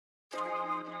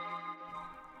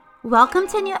Welcome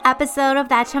to a new episode of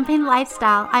That Champagne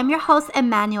Lifestyle. I'm your host,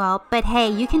 Emmanuel, but hey,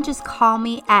 you can just call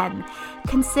me Em.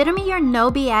 Consider me your no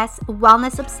BS,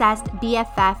 wellness obsessed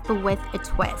BFF, but with a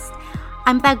twist.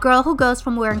 I'm that girl who goes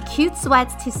from wearing cute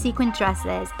sweats to sequin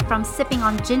dresses, from sipping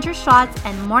on ginger shots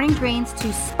and morning greens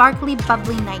to sparkly,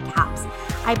 bubbly nightcaps.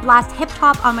 I blast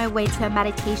hip-hop on my way to a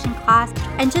meditation class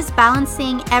and just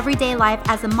balancing everyday life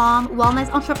as a mom,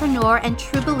 wellness entrepreneur, and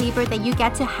true believer that you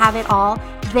get to have it all,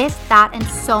 this, that, and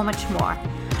so much more.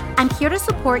 I'm here to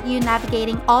support you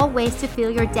navigating all ways to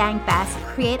feel your dang best,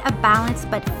 create a balanced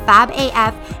but fab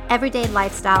AF everyday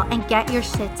lifestyle, and get your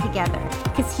shit together.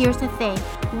 Because here's the thing,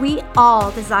 we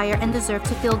all desire and deserve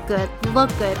to feel good,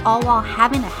 look good, all while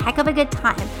having a heck of a good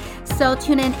time. So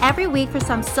tune in every week for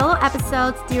some solo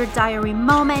episodes, Dear Diary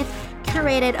moments,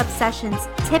 curated obsessions,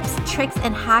 tips, tricks,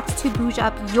 and hacks to boost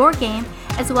up your game,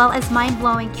 as well as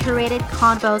mind-blowing curated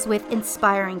convos with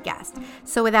inspiring guests.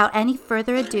 So without any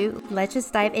further ado, let's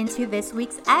just dive into this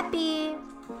week's epi.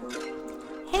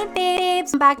 Hey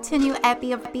babes, welcome back to a new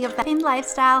epi of That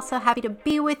Lifestyle. So happy to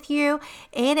be with you.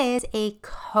 It is a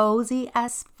cozy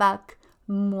as fuck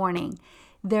morning.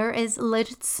 There is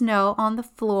legit snow on the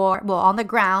floor, on the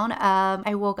ground.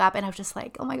 I woke up and I was just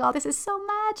like, oh my God, this is so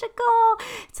magical.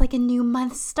 It's like a new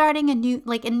month starting, a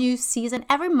new season.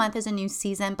 Every month is a new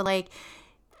season, but like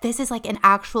this is like an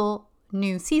actual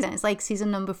new season. It's like season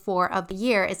number 4 of the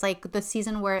year. It's like the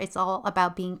season where it's all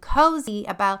about being cozy,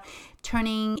 about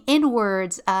turning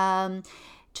inwards,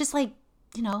 just like,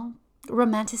 you know,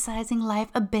 romanticizing life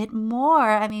a bit more.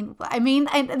 I mean,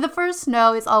 the first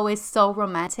snow is always so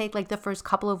romantic, like the first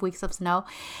couple of weeks of snow.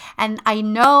 And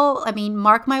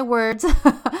mark my words,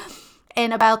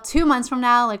 in about 2 months from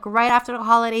now, like right after the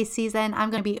holiday season, I'm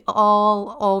going to be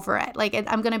all over it. Like,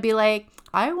 I'm going to be like,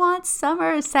 I want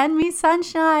summer, send me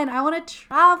sunshine. I want to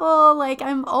travel. Like,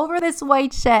 I'm over this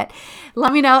white shit.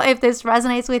 Let me know if this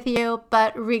resonates with you.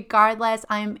 But regardless,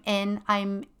 I'm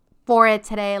for it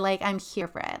today. Like, I'm here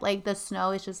for it. Like, the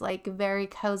snow is just like very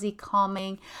cozy,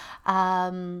 calming.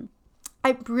 I'm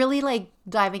really like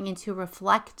diving into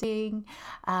reflecting.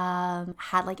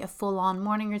 Had like a full-on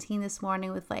morning routine this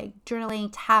morning with like journaling,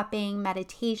 tapping,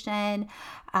 meditation,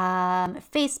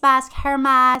 face mask, hair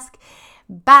mask,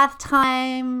 bath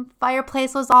time,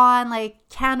 fireplace was on, like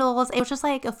candles. It was just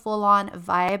like a full-on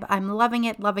vibe. I'm loving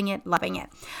it, loving it, loving it.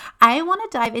 I want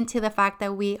to dive into the fact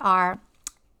that we are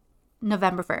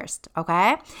November 1st,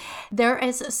 okay? There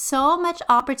is so much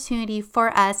opportunity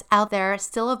for us out there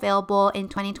still available in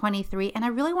 2023, and I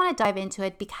really want to dive into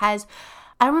it because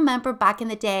I remember back in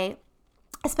the day,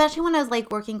 especially when I was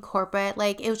like working corporate,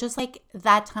 like it was just like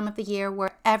that time of the year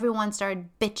where everyone started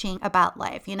bitching about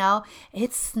life, you know?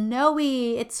 It's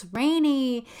snowy, it's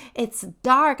rainy, it's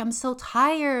dark, I'm so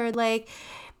tired, like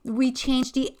we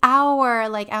changed the hour.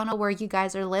 Like, I don't know where you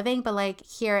guys are living, but like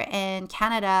here in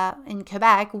Canada, in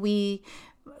Quebec, we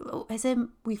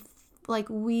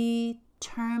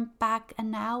turn back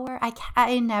an hour.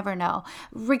 I never know.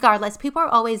 Regardless, people are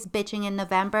always bitching in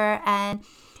November, and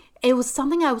it was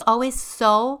something I was always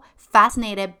so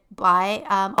fascinated by,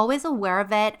 always aware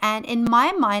of it. And in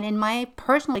my mind, in my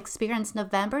personal experience,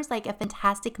 November is like a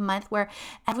fantastic month where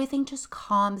everything just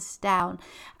calms down.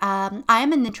 I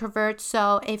am an introvert,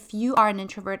 so if you are an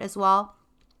introvert as well,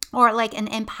 or like an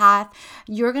empath,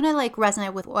 you're gonna like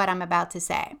resonate with what I'm about to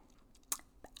say.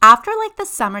 After like the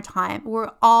summertime,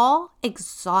 we're all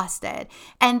exhausted,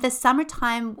 and the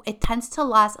summertime, it tends to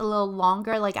last a little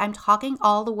longer. Like, I'm talking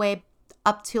all the way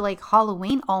up to like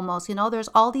Halloween almost, you know, there's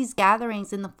all these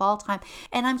gatherings in the fall time,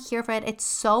 and I'm here for it. It's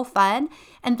so fun.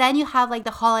 And then you have like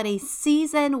the holiday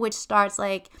season, which starts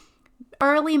like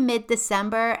early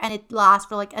mid-December, and it lasts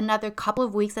for like another couple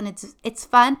of weeks, and it's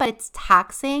fun, but it's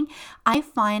taxing. I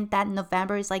find that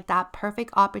November is like that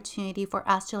perfect opportunity for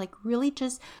us to like really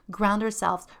just ground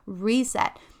ourselves,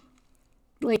 reset,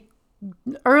 like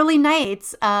early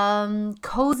nights,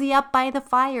 cozy up by the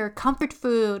fire, comfort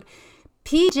food,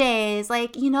 PJs,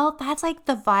 like, you know, that's like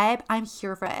the vibe. I'm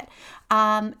here for it.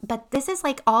 But this is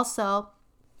like also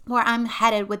where I'm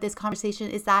headed with this conversation,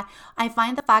 is that I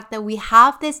find the fact that we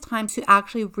have this time to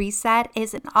actually reset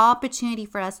is an opportunity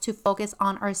for us to focus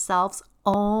on ourselves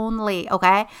only,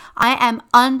 okay? I am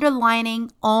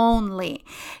underlining only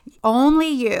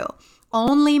you,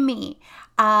 only me.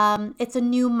 It's a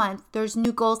new month. There's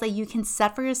new goals that you can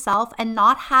set for yourself and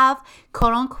not have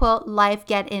quote unquote life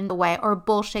get in the way or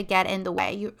bullshit get in the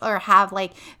way, or have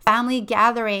like family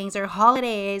gatherings or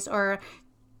holidays or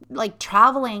like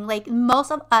traveling. Like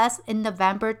most of us in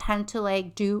November tend to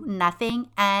like do nothing,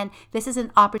 and this is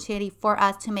an opportunity for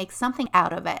us to make something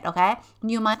out of it. Okay,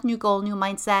 new month, new goal, new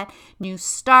mindset, new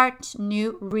start,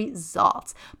 new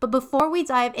results. But before we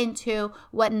dive into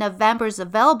what November is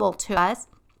available to us,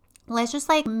 let's just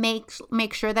like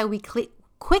make sure that we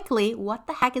quickly, what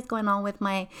the heck is going on with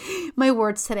my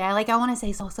words today? I want to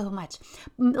say so much.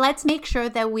 Let's make sure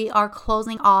that we are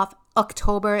closing off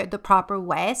October the proper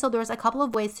way. So there's a couple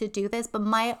of ways to do this, but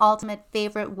my ultimate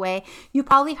favorite way, you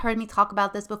probably heard me talk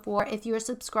about this before. If you're a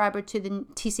subscriber to the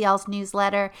TCL's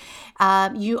newsletter,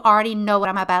 you already know what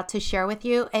I'm about to share with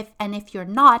you. If you're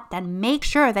not, then make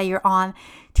sure that you're on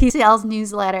TCL's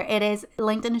newsletter. It is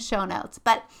linked in the show notes.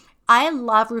 But I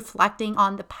love reflecting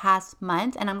on the past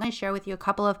month, and I'm going to share with you a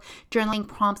couple of journaling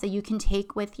prompts that you can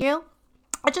take with you.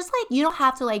 It's just like, you don't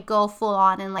have to like go full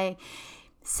on and like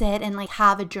sit and like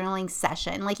have a journaling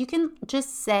session. Like you can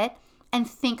just sit and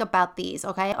think about these,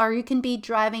 okay? Or you can be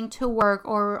driving to work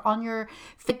or on your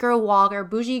fit girl walk or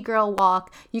bougie girl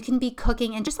walk. You can be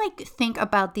cooking and just like think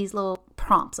about these little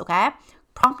prompts, okay?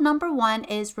 Prompt number 1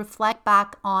 is reflect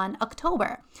back on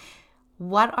October.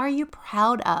 What are you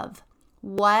proud of?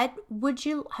 What would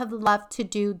you have loved to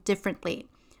do differently?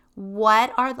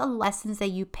 What are the lessons that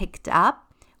you picked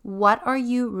up? What are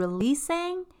you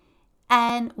releasing?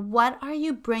 And what are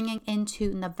you bringing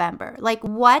into November? Like,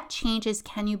 what changes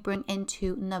can you bring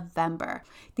into November?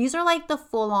 These are like the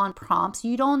full-on prompts.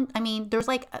 There's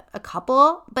like a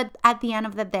couple, but at the end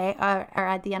of the day or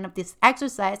at the end of this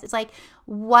exercise, it's like,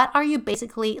 what are you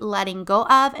basically letting go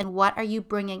of and what are you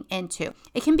bringing into?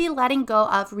 It can be letting go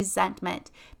of resentment,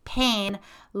 pain,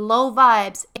 low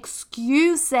vibes,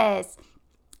 excuses.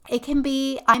 It can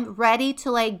be, I'm ready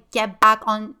to like get back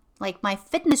on like my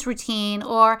fitness routine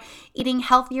or eating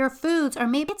healthier foods, or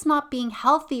maybe it's not being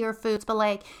healthier foods, but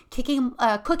like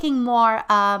cooking more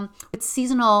with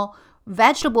seasonal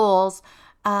vegetables.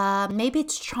 Maybe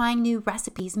it's trying new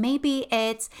recipes. Maybe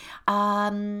it's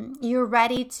you're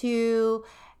ready to,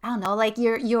 I don't know, like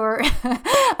your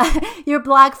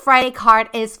Black Friday cart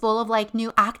is full of like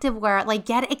new activewear. Like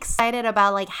get excited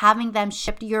about like having them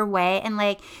shipped your way, and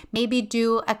like maybe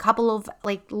do a couple of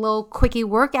like little quickie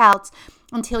workouts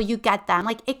until you get them.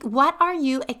 Like what are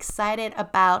you excited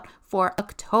about for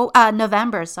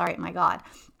November? Sorry, my God.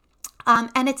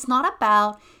 And it's not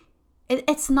about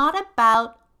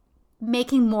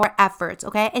making more efforts,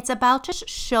 okay? It's about just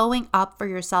showing up for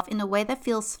yourself in a way that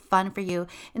feels fun for you,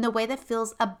 in a way that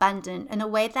feels abundant, in a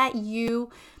way that you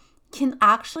can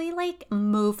actually like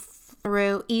move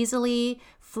through easily,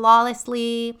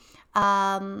 flawlessly,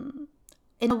 in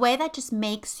a way that just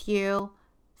makes you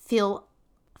feel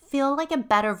like a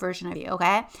better version of you,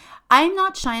 okay? I'm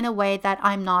not shying away that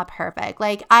I'm not perfect.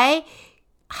 Like I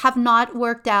have not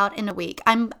worked out in a week.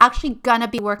 I'm actually gonna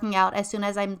be working out as soon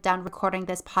as I'm done recording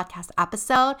this podcast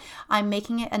episode. I'm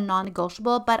making it a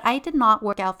non-negotiable, but I did not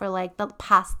work out for like the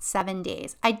past 7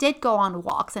 days. I did go on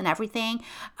walks and everything.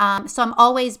 So I'm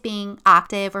always being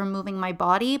active or moving my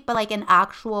body, but like an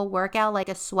actual workout, like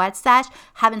a sweat sesh,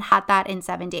 haven't had that in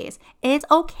 7 days. It's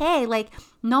okay. Like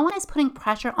no one is putting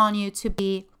pressure on you to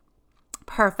be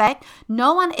perfect.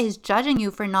 No one is judging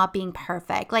you for not being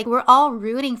perfect. Like we're all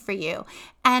rooting for you.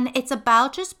 And it's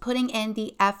about just putting in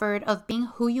the effort of being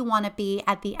who you want to be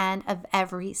at the end of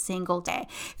every single day.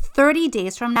 30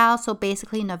 days from now, so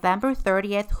basically November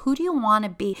 30th, who do you want to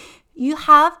be? You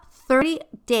have 30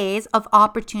 days of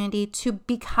opportunity to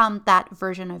become that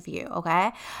version of you,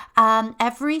 okay?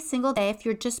 Every single day, if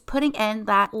you're just putting in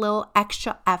that little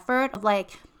extra effort of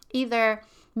like either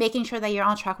making sure that you're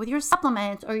on track with your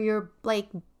supplements, or you're like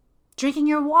drinking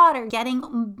your water,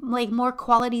 getting like more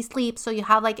quality sleep so you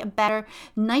have like a better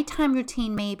nighttime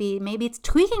routine. Maybe it's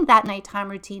tweaking that nighttime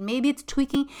routine. Maybe it's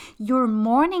tweaking your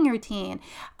morning routine.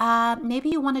 Maybe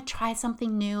you want to try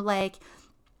something new, like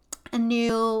a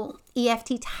new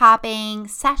EFT tapping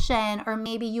session, or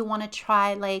maybe you want to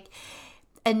try like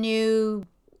a new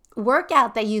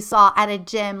workout that you saw at a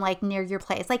gym like near your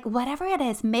place. Like whatever it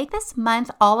is, make this month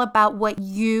all about what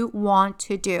you want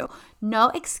to do. No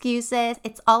excuses.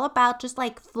 It's all about just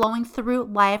like flowing through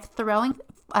life, flowing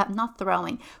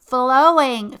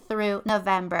through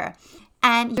November.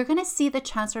 And you're going to see the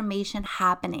transformation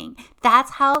happening.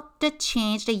 That's how the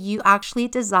change that you actually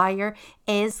desire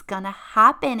is going to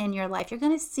happen in your life. You're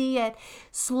going to see it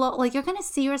slow, like you're going to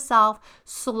see yourself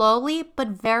slowly but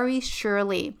very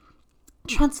surely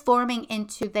transforming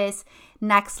into this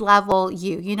next level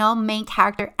you know, main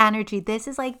character energy. This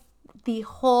is like the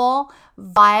whole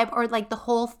vibe or like the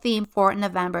whole theme for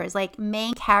November is like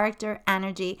main character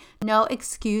energy, no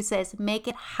excuses, make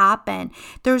it happen.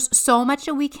 There's so much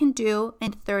that we can do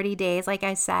in 30 days, like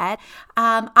I said.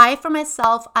 For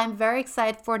myself, I'm very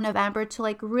excited for November to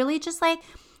like really just like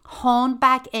hone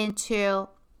back into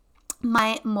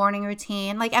my morning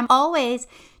routine. Like I'm always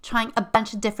trying a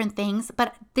bunch of different things,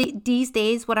 but these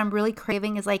days what I'm really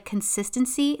craving is like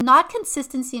consistency. Not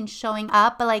consistency in showing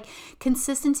up, but like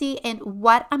consistency in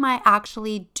what am I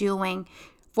actually doing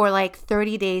for like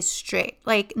 30 days straight.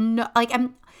 Like no, like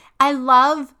I'm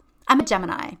a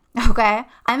Gemini, okay?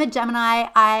 I'm a Gemini.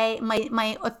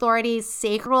 My authority is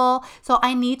sacral, so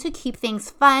I need to keep things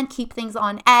fun, keep things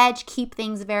on edge, keep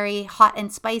things very hot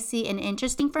and spicy and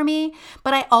interesting for me,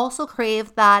 but I also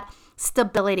crave that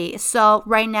stability. So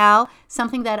right now,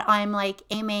 something that I'm like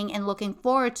aiming and looking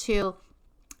forward to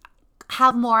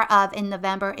have more of in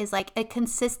November is like a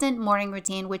consistent morning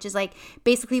routine, which is like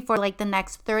basically for like the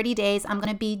next 30 days, I'm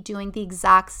going to be doing the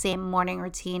exact same morning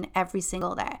routine every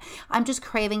single day. I'm just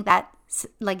craving that,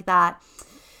 like that.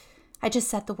 I just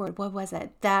said the word. What was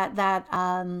it? That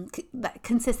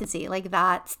consistency, like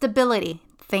that stability.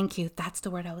 Thank you. That's the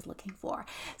word I was looking for.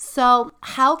 So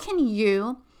how can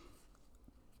you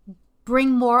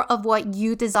bring more of what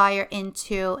you desire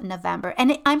into November?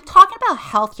 And I'm talking about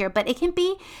health here, but it can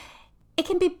be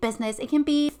business, it can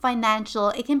be financial,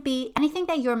 it can be anything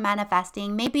that you're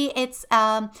manifesting. Maybe it's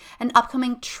an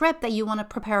upcoming trip that you want to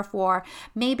prepare for.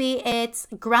 Maybe it's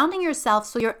grounding yourself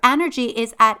so your energy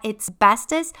is at its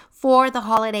bestest for the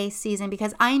holiday season.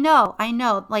 Because I know,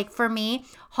 like for me,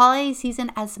 holiday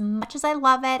season, as much as I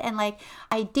love it and like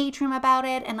I daydream about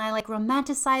it and I like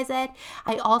romanticize it,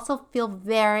 I also feel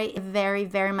very, very,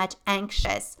 very much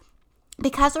anxious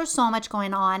because there's so much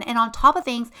going on. And on top of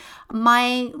things,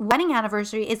 my wedding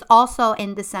anniversary is also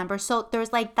in December. So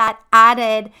there's like that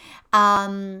added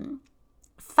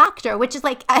factor, which is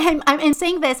like, I'm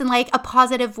saying this in like a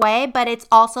positive way, but it's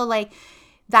also like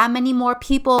that many more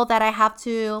people that I have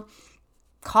to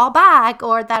call back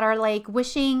or that are like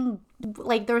wishing,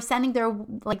 like they're sending their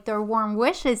warm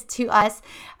wishes to us.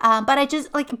 But I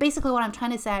just like, basically what I'm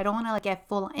trying to say, I don't want to like get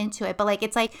full into it, but like,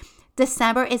 it's like,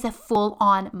 December is a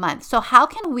full-on month. So how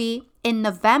can we in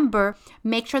November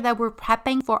make sure that we're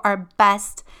prepping for our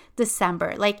best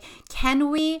December? Like, can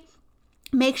we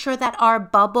make sure that our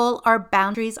bubble, our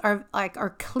boundaries are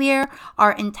clear,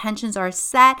 our intentions are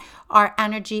set, our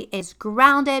energy is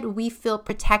grounded, we feel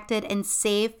protected and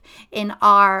safe in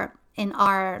our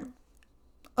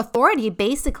authority,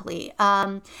 basically.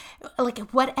 Like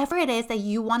whatever it is that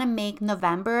you want to make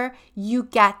November, you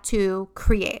get to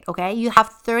create, okay? You have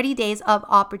 30 days of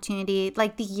opportunity.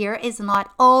 Like the year is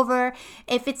not over.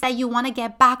 If it's that you want to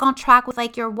get back on track with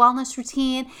like your wellness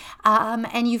routine,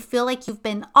 and you feel like you've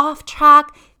been off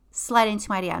track, slide into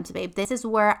my DMs, babe. This is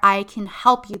where I can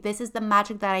help you. This is the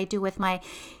magic that I do with my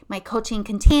coaching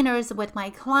containers with my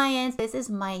clients. This is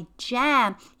my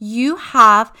jam. You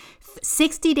have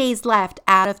 60 days left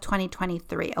out of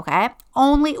 2023, okay?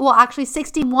 Actually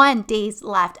 61 days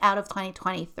left out of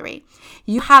 2023.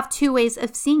 You have two ways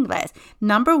of seeing this.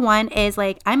 Number one is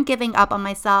like, I'm giving up on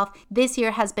myself. This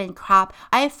year has been crap.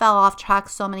 I fell off track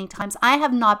so many times. I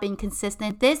have not been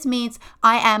consistent. This means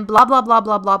I am blah, blah, blah,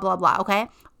 blah, blah, blah, blah, okay?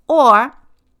 Or,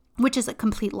 which is a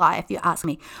complete lie if you ask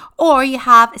me, or you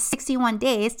have 61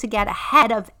 days to get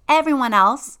ahead of everyone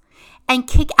else and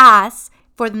kick ass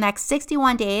for the next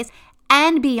 61 days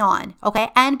and beyond,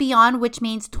 okay? And beyond, which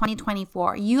means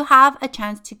 2024. You have a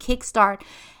chance to kickstart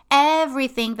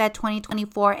everything that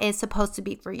 2024 is supposed to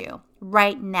be for you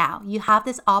right now. You have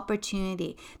this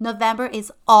opportunity. November is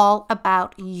all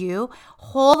about you.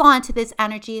 Hold on to this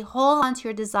energy. Hold on to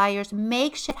your desires.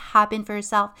 Make shit happen for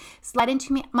yourself. Slide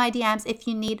into my DMs if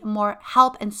you need more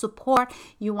help and support.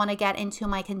 You want to get into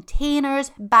my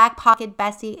containers. Back Pocket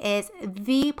Bestie is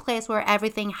the place where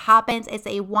everything happens. It's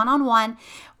a one-on-one,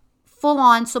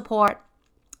 full-on support.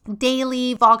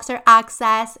 Daily Voxer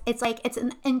access. It's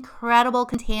an incredible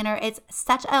container. It's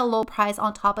such a low price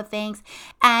on top of things,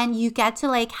 and you get to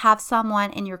like have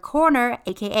someone in your corner,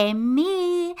 aka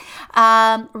me,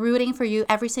 rooting for you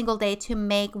every single day to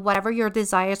make whatever your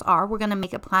desires are. We're gonna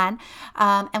make a plan,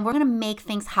 and we're gonna make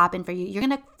things happen for you. You're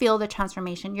gonna feel the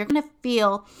transformation. You're gonna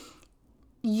feel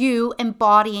you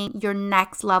embodying your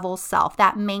next level self,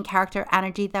 that main character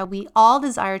energy that we all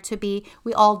desire to be,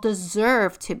 we all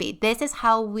deserve to be. This is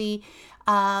how we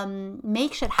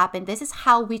make shit happen. This is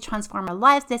how we transform our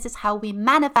lives. This is how we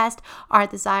manifest our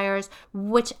desires,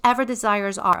 whichever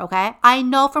desires are, okay? I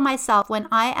know for myself, when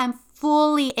I am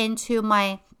fully into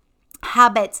my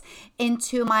habits,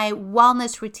 into my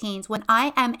wellness routines, when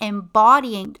I am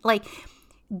embodying, like,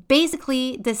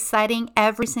 basically deciding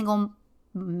every single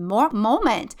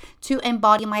moment to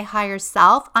embody my higher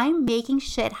self. I'm making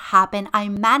shit happen.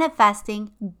 I'm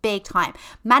manifesting big time.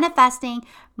 Manifesting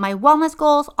my wellness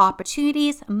goals,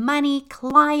 opportunities, money,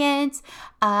 clients,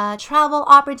 travel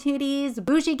opportunities,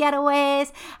 bougie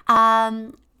getaways,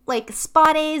 like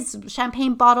spa days,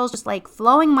 champagne bottles just like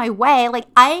flowing my way. Like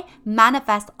I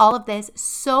manifest all of this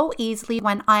so easily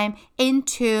when I'm in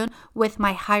tune with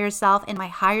my higher self and my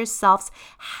higher self's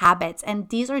habits. And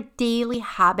these are daily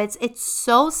habits. It's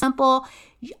so simple.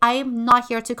 I am not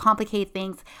here to complicate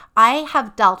things. I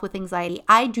have dealt with anxiety.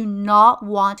 I do not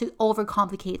want to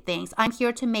overcomplicate things. I'm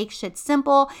here to make shit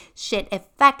simple, shit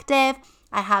effective.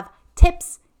 I have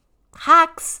tips,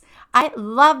 hacks. I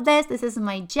love this. This is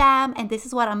my jam, and this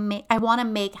is what I want to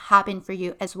make happen for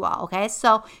you as well. Okay,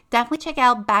 so definitely check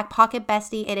out Back Pocket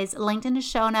Bestie. It is linked in the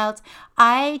show notes.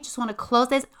 I just want to close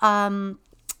this.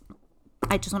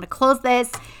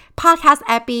 Podcast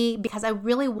epi because I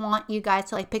really want you guys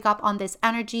to like pick up on this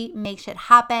energy, make shit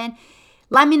happen.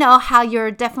 Let me know how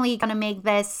you're definitely gonna make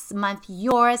this month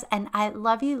yours, and I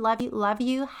love you, love you, love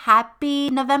you. Happy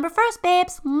November 1st,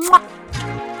 babes. Mwah!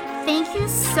 Thank you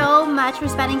so much for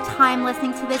spending time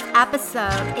listening to this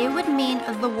episode. It would mean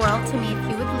the world to me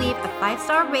if you would leave a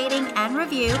 5-star rating and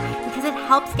review because it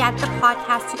helps get the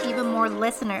podcast to even more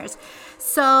listeners.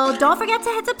 So don't forget to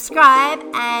hit subscribe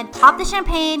and pop the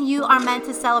champagne. You are meant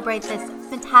to celebrate this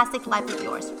fantastic life of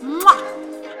yours. Mwah!